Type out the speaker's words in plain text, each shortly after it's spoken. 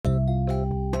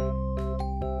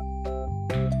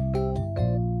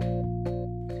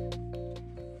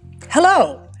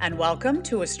Hello, and welcome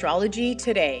to Astrology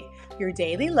Today, your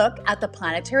daily look at the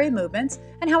planetary movements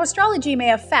and how astrology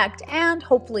may affect and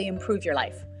hopefully improve your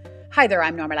life. Hi there,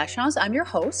 I'm Norma Lachance. I'm your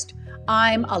host.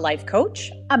 I'm a life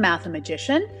coach, a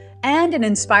mathematician, and an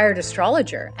inspired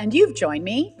astrologer, and you've joined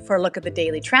me for a look at the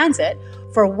daily transit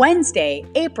for Wednesday,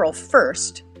 April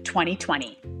 1st,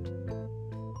 2020.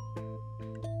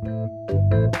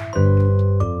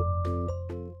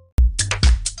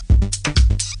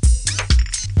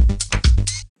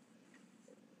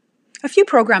 A few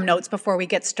program notes before we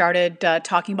get started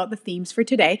talking about the themes for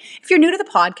today. If you're new to the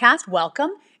podcast,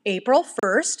 welcome. April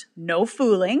 1st, no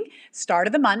fooling, start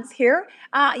of the month here.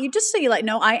 Just so you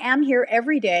know, I am here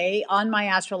every day on my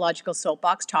astrological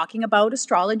soapbox talking about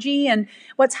astrology and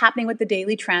what's happening with the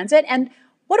daily transit. And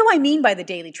what do I mean by the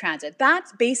daily transit?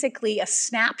 That's basically a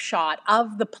snapshot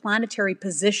of the planetary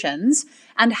positions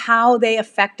and how they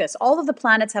affect us. All of the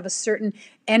planets have a certain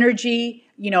energy.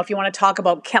 If you want to talk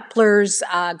about Kepler's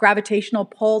gravitational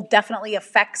pull, definitely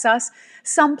affects us.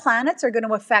 Some planets are going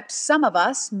to affect some of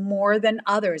us more than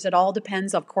others. It all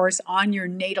depends, of course, on your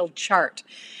natal chart.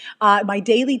 My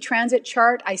daily transit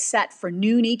chart I set for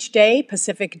noon each day,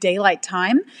 Pacific Daylight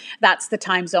Time. That's the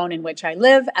time zone in which I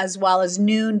live, as well as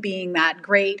noon being that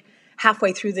great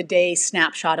halfway through the day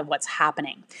snapshot of what's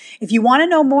happening. If you want to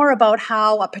know more about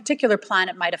how a particular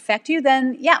planet might affect you,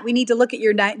 then we need to look at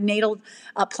your natal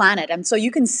planet. And so you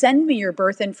can send me your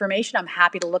birth information. I'm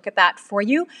happy to look at that for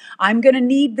you. I'm going to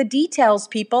need the details,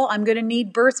 people. I'm going to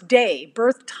need birth day,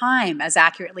 birth time as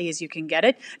accurately as you can get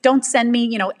it. Don't send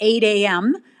me, 8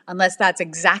 a.m., unless that's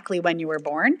exactly when you were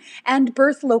born, and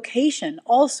birth location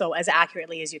also as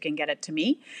accurately as you can get it to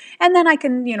me. And then I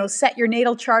can, set your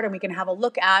natal chart and we can have a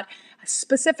look at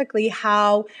specifically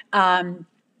how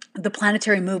the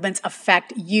planetary movements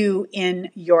affect you in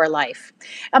your life.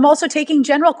 I'm also taking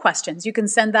general questions. You can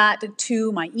send that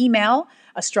to my email,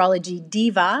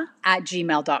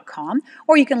 astrologydiva@gmail.com,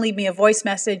 or you can leave me a voice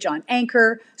message on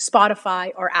Anchor,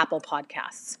 Spotify, or Apple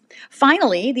Podcasts.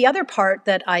 Finally, the other part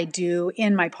that I do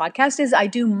in my podcast is I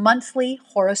do monthly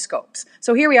horoscopes.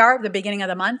 So here we are at the beginning of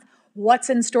the month. What's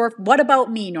in store? What about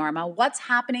me, Norma? What's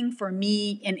happening for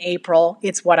me in April?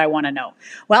 It's what I want to know.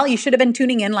 Well, you should have been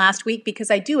tuning in last week because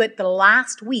I do it the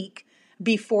last week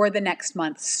before the next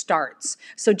month starts.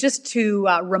 So just to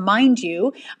remind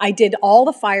you, I did all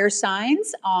the fire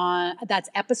signs that's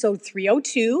episode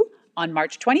 302 on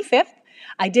March 25th.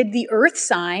 I did the earth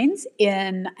signs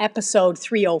in episode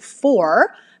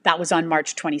 304. That was on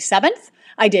March 27th.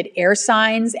 I did air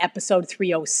signs, episode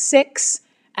 306.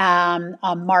 On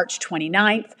March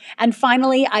 29th. And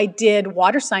finally, I did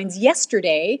water signs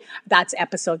yesterday. That's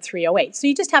episode 308. So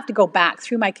you just have to go back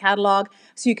through my catalog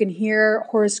so you can hear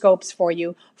horoscopes for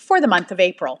you for the month of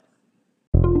April.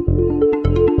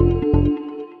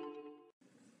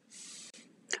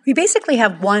 We basically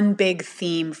have one big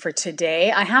theme for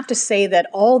today. I have to say that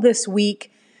all this week,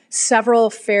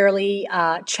 several fairly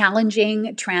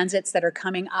challenging transits that are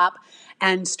coming up.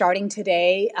 And starting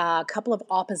today, a couple of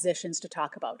oppositions to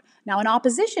talk about. Now, an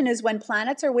opposition is when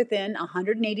planets are within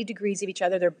 180 degrees of each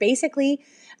other. They're basically,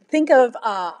 think of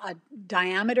a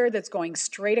diameter that's going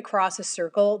straight across a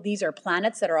circle. These are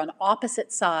planets that are on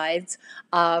opposite sides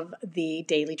of the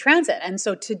daily transit. And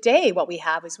so today what we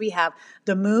have is we have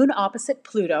the moon opposite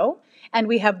Pluto, and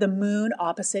we have the moon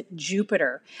opposite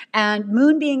Jupiter. And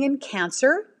moon being in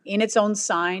Cancer, in its own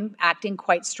sign, acting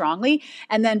quite strongly.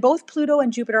 And then both Pluto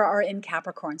and Jupiter are in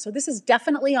Capricorn. So this is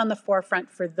definitely on the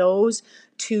forefront for those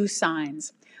two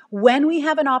signs. When we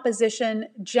have an opposition,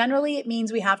 generally it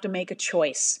means we have to make a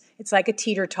choice. It's like a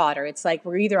teeter-totter. It's like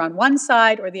we're either on one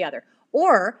side or the other.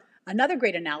 Or another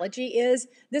great analogy is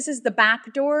this is the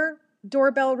back door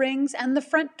doorbell rings and the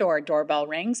front door doorbell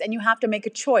rings, and you have to make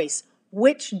a choice.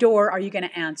 Which door are you going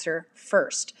to answer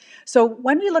first? So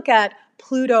when we look at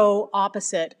Pluto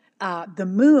opposite the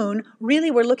moon,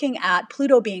 really we're looking at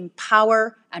Pluto being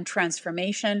power and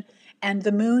transformation, and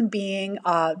the moon being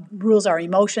rules our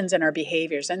emotions and our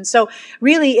behaviors. And so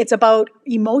really it's about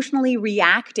emotionally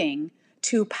reacting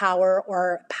to power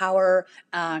or power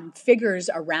figures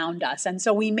around us. And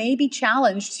so we may be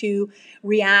challenged to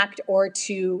react or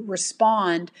to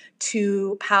respond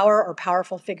to power or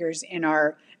powerful figures in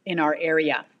our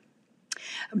area.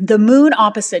 The moon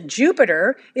opposite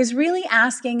Jupiter is really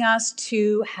asking us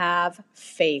to have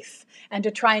faith and to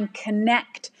try and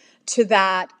connect to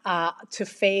that, to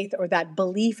faith or that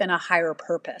belief in a higher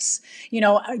purpose.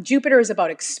 Jupiter is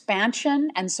about expansion,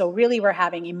 and so really we're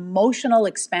having emotional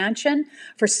expansion.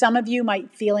 For some of you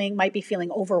might be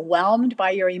feeling overwhelmed by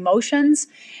your emotions.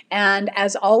 And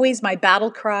as always, my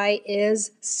battle cry is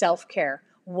self-care.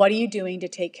 What are you doing to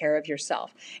take care of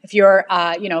yourself? If you're,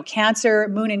 Cancer,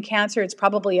 moon in Cancer, it's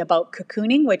probably about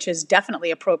cocooning, which is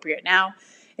definitely appropriate now.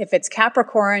 If it's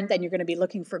Capricorn, then you're going to be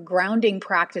looking for grounding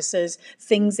practices,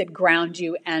 things that ground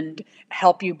you and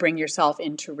help you bring yourself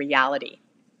into reality.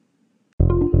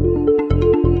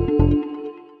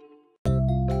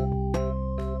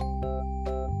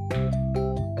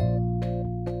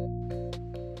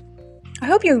 I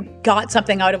hope you got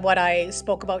something out of what I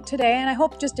spoke about today, and I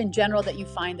hope just in general that you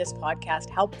find this podcast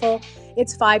helpful.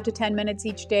 It's 5 to 10 minutes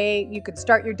each day. You could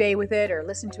start your day with it or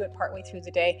listen to it partway through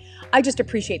the day. I just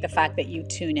appreciate the fact that you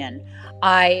tune in.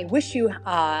 I wish you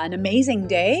an amazing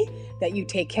day, that you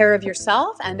take care of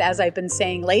yourself, and as I've been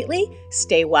saying lately,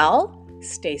 stay well,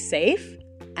 stay safe,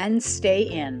 and stay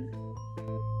in.